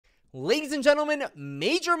Ladies and gentlemen,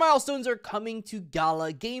 major milestones are coming to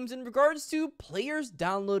GALA Games in regards to players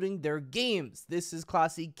downloading their games. This is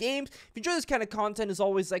Classy Games. If you enjoy this kind of content, as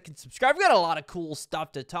always, like and subscribe. We've got a lot of cool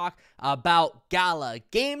stuff to talk about GALA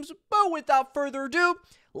Games, but without further ado,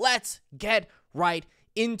 let's get right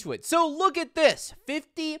into it. So look at this,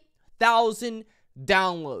 50,000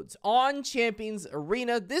 downloads on Champions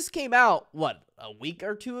Arena. This came out, what, a week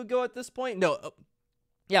or two ago at this point? No,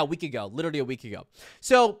 yeah, a week ago, literally a week ago.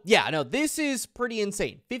 So yeah, no, this is pretty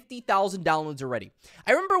insane. 50,000 downloads already.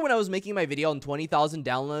 I remember when I was making my video on 20,000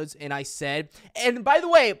 downloads and I said, and by the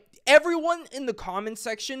way, everyone in the comment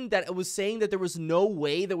section that was saying that there was no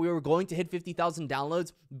way that we were going to hit 50,000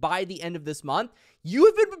 downloads by the end of this month, you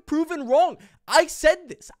have been proven wrong. I said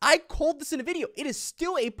this. I called this in a video. It is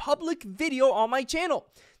still a public video on my channel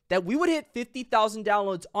that we would hit 50,000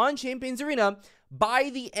 downloads on Champions Arena by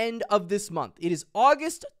the end of this month. It is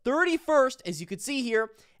August 31st, as you can see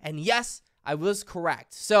here, and yes, I was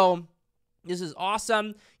correct. So this is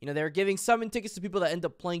awesome. You know, they're giving summon tickets to people that end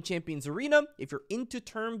up playing Champions Arena. If you're into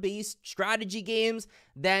turn-based strategy games,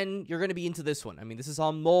 then you're going to be into this one. I mean, this is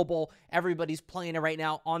on mobile. Everybody's playing it right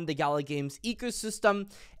now on the GALA Games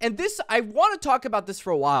ecosystem. And this, I want to talk about this for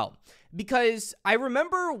a while, because I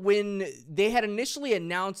remember when they had initially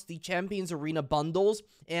announced the Champions Arena bundles,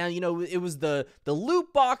 and, you know, it was the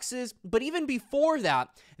loot boxes, but even before that,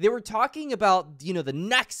 they were talking about, you know, the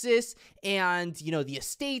Nexus and, you know, the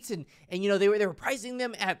estates, and you know, they were pricing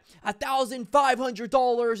them at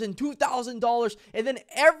 $1,500 and $2,000, and then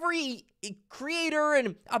every creator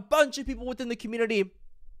and a bunch of people within the community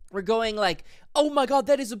we're going like, oh my god,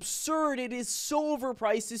 that is absurd. It is so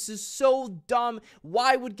overpriced. This is so dumb.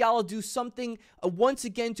 Why would GALA do something once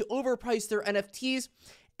again to overprice their NFTs?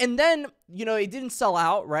 And then, you know, it didn't sell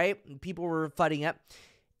out, right? People were fighting it.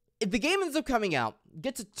 The game ends up coming out,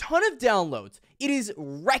 gets a ton of downloads. It is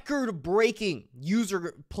record-breaking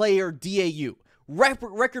user player DAU.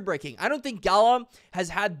 Record-breaking. I don't think GALA has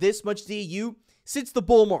had this much DAU since the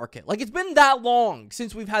bull market. Like, it's been that long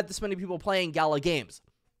since we've had this many people playing GALA games.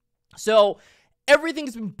 So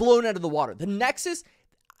everything's been blown out of the water. The Nexus,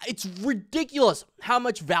 it's ridiculous how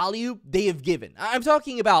much value they have given. I'm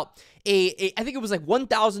talking about I think it was like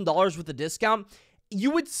 $1,000 worth of discount.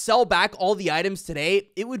 You would sell back all the items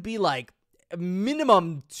today. It would be like a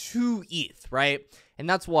minimum 2 ETH, right? And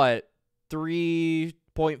that's what,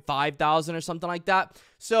 3.5 thousand or something like that.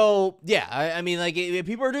 So yeah, I mean, like,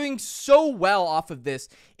 people are doing so well off of this.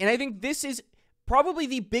 And I think this is probably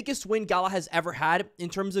the biggest win GALA has ever had in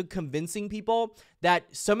terms of convincing people that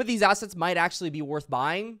some of these assets might actually be worth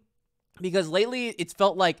buying. Because lately, it's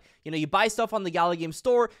felt like, you know, you buy stuff on the GALA Game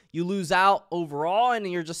Store, you lose out overall, and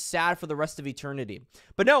you're just sad for the rest of eternity.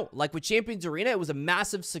 But no, like with Champions Arena, it was a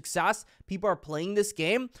massive success. People are playing this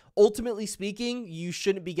game. Ultimately speaking, you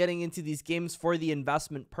shouldn't be getting into these games for the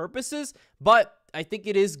investment purposes, but I think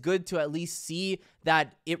it is good to at least see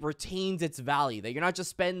that it retains its value, that you're not just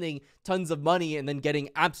spending tons of money and then getting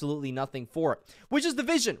absolutely nothing for it, which is the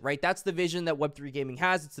vision, right? That's the vision that Web3 gaming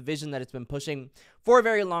has. It's the vision that it's been pushing for a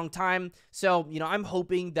very long time. So, you know, I'm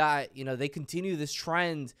hoping that, you know, they continue this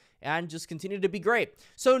trend and just continue to be great.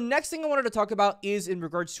 So next thing I wanted to talk about is in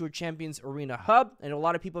regards to a Champions Arena hub. I know a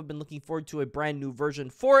lot of people have been looking forward to a brand new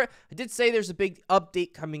version for it. I did say there's a big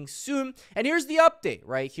update coming soon, and here's the update,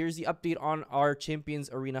 right? Here's the update on our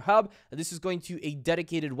Champions Arena hub. This is going to a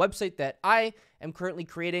dedicated website that I am currently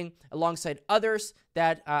creating alongside others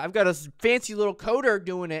that I've got a fancy little coder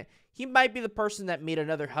doing it. He might be the person that made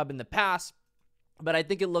another hub in the past, but I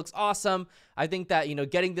think it looks awesome. I think that, you know,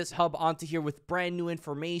 getting this hub onto here with brand new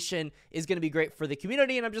information is going to be great for the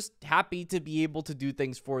community, and I'm just happy to be able to do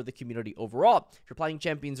things for the community overall. If you're playing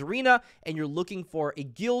Champions Arena and you're looking for a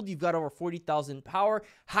guild, you've got over 40,000 power.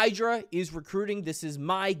 Hydra is recruiting. This is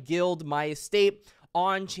my guild, my estate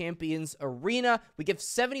on Champions Arena. We give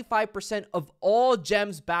 75% of all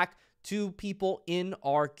gems back to people in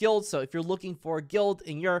our guild. So if you're looking for a guild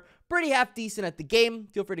and you're pretty half decent at the game,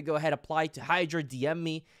 feel free to go ahead, apply to Hydra, DM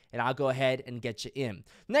me, and I'll go ahead and get you in.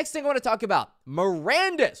 Next thing I want to talk about,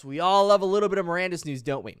 Mirandus. We all love a little bit of Mirandus news,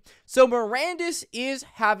 don't we? So Mirandus is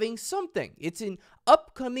having something. It's an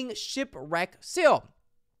upcoming shipwreck sale.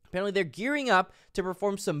 Apparently, they're gearing up to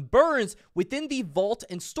perform some burns within the vault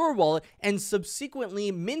and store wallet and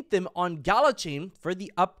subsequently mint them on GALA chain for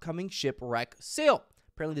the upcoming shipwreck sale.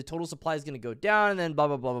 Apparently, the total supply is going to go down and then blah,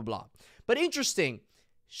 blah, blah, blah, blah. But interesting,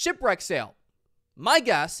 shipwreck sale. My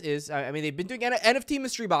guess is, I mean, they've been doing NFT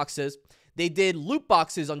mystery boxes. They did loot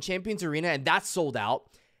boxes on Champions Arena, and that's sold out.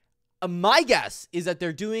 My guess is that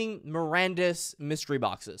they're doing Mirandus mystery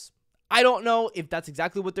boxes. I don't know if that's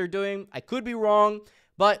exactly what they're doing. I could be wrong.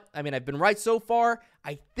 But, I mean, I've been right so far.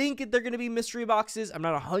 I think they're going to be mystery boxes. I'm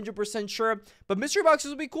not 100% sure, but mystery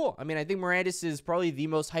boxes will be cool. I mean, I think Mirandus is probably the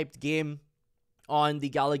most hyped game on the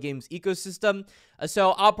GALA Games ecosystem.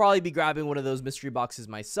 So I'll probably be grabbing one of those mystery boxes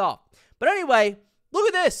myself. But anyway,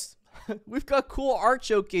 look at this. We've got cool art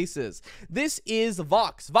showcases. This is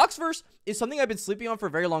Vox. Voxverse is something I've been sleeping on for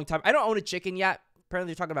a very long time. I don't own a chicken yet.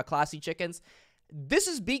 Apparently, they're talking about classy chickens. This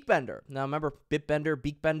is Beakbender. Now, remember Bitbender,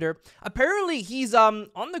 Beakbender? Apparently, he's on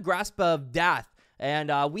the grasp of death,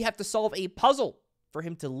 and we have to solve a puzzle for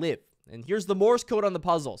him to live. And here's the Morse code on the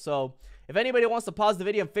puzzle. So if anybody wants to pause the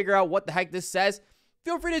video and figure out what the heck this says,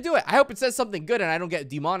 feel free to do it. I hope it says something good and I don't get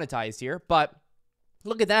demonetized here. But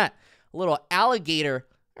look at that. A little alligator.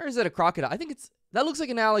 Or is it a crocodile? I think that looks like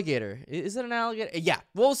an alligator. Is it an alligator? Yeah,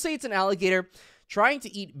 we'll say it's an alligator trying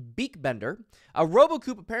to eat Beakbender. A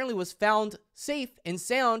Robocoop apparently was found safe and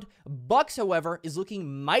sound. Bucks, however, is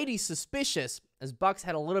looking mighty suspicious as Bucks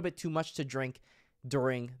had a little bit too much to drink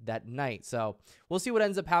during that night. So we'll see what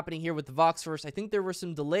ends up happening here with the Voxverse. I think there were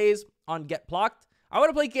some delays on Get Plucked. I want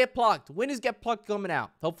to play Get Plucked. When is Get Plucked coming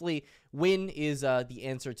out? Hopefully, when is the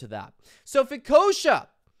answer to that. So Ficosha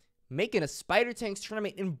making a Spider Tanks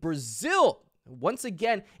tournament in Brazil. Once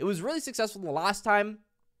again, it was really successful the last time.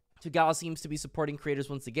 So GALA seems to be supporting creators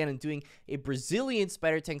once again and doing a Brazilian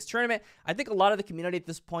Spider Tanks tournament. I think a lot of the community at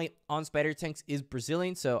this point on Spider Tanks is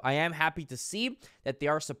Brazilian, so I am happy to see that they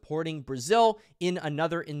are supporting Brazil in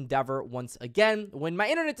another endeavor once again. When my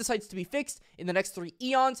internet decides to be fixed in the next 3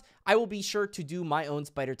 eons, I will be sure to do my own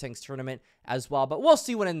Spider Tanks tournament as well, but we'll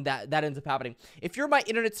see when that ends up happening. If you're my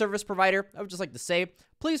internet service provider, I would just like to say,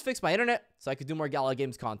 please fix my internet so I could do more GALA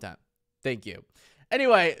Games content. Thank you.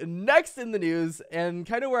 Anyway, next in the news, and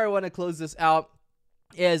kind of where I want to close this out,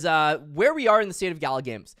 is where we are in the state of GALA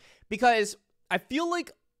Games. Because I feel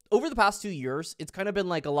like over the past 2 years, it's kind of been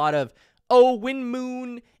like a lot of, oh, win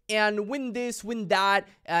Moon, and win this, win that,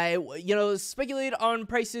 you know, speculate on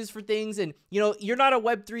prices for things, and, you know, you're not a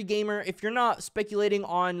Web3 gamer if you're not speculating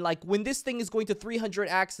on, like, when this thing is going to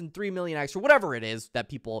 300x and 3 millionx, or whatever it is that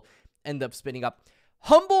people end up spinning up.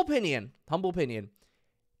 Humble opinion.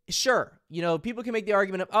 Sure, you know, people can make the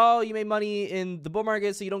argument of, oh, you made money in the bull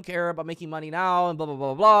market, so you don't care about making money now, and blah, blah,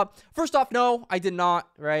 blah, blah. First off, no, I did not,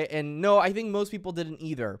 right? And no, I think most people didn't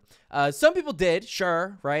either. Some people did,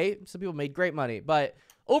 sure, right? Some people made great money. But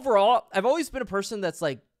overall, I've always been a person that's,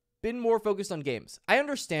 like, been more focused on games. I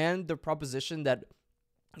understand the proposition that,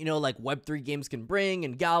 you know, like Web3 games can bring,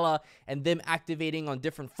 and GALA, and them activating on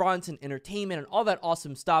different fronts, and entertainment, and all that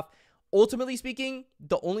awesome stuff. Ultimately speaking,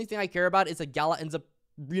 the only thing I care about is that GALA ends up,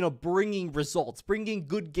 you know, bringing results, bringing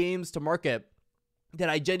good games to market that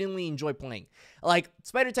I genuinely enjoy playing. Like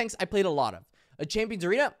Spider Tanks, I played a lot of. A Champions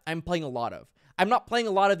Arena, I'm playing a lot of. I'm not playing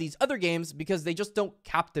a lot of these other games because they just don't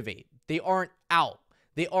captivate. They aren't out.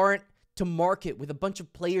 They aren't to market with a bunch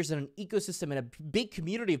of players and an ecosystem and a big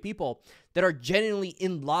community of people that are genuinely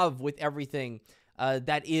in love with everything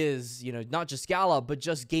that is, you know, not just GALA, but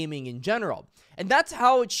just gaming in general. And that's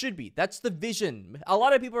how it should be. That's the vision. A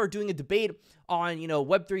lot of people are doing a debate on, you know,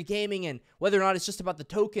 Web3 gaming and whether or not it's just about the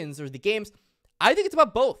tokens or the games. I think it's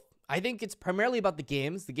about both. I think it's primarily about the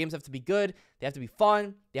games. The games have to be good. They have to be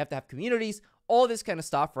fun. They have to have communities, all this kind of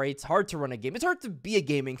stuff, right? It's hard to run a game. It's hard to be a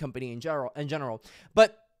gaming company in general.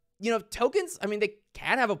 But, you know, tokens, I mean, they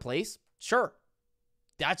can have a place. Sure.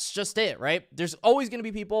 That's just it, right? There's always going to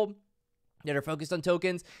be people that are focused on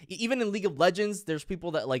tokens. Even in League of Legends, there's people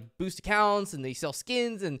that like boost accounts and they sell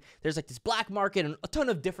skins, and there's like this black market and a ton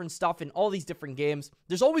of different stuff in all these different games.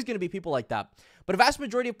 There's always going to be people like that. But a vast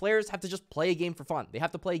majority of players have to just play a game for fun. They have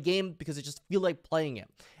to play a game because they just feel like playing it.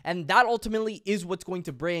 And that ultimately is what's going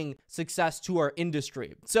to bring success to our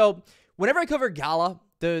industry. So whenever I cover GALA,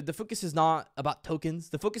 the focus is not about tokens.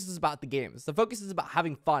 The focus is about the games. The focus is about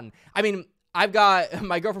having fun. I mean, I've got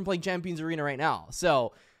my girlfriend playing Champions Arena right now.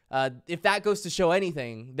 So if that goes to show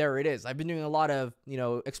anything, there it is. I've been doing a lot of, you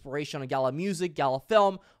know, exploration on GALA music, GALA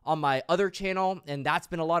film on my other channel, and that's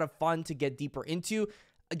been a lot of fun to get deeper into.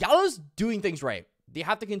 GALA's doing things right. They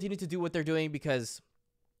have to continue to do what they're doing because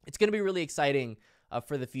it's going to be really exciting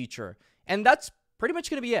for the future. And that's pretty much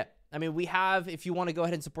going to be it. I mean, we have, if you want to go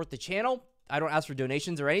ahead and support the channel, I don't ask for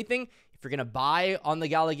donations or anything. If you're going to buy on the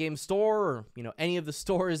GALA Game store or, you know, any of the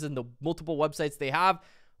stores and the multiple websites they have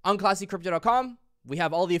on classycrypto.com, we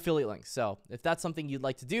have all the affiliate links. So if that's something you'd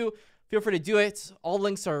like to do, feel free to do it. All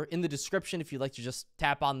links are in the description if you'd like to just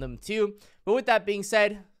tap on them too. But with that being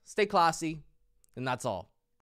said, stay classy, and that's all.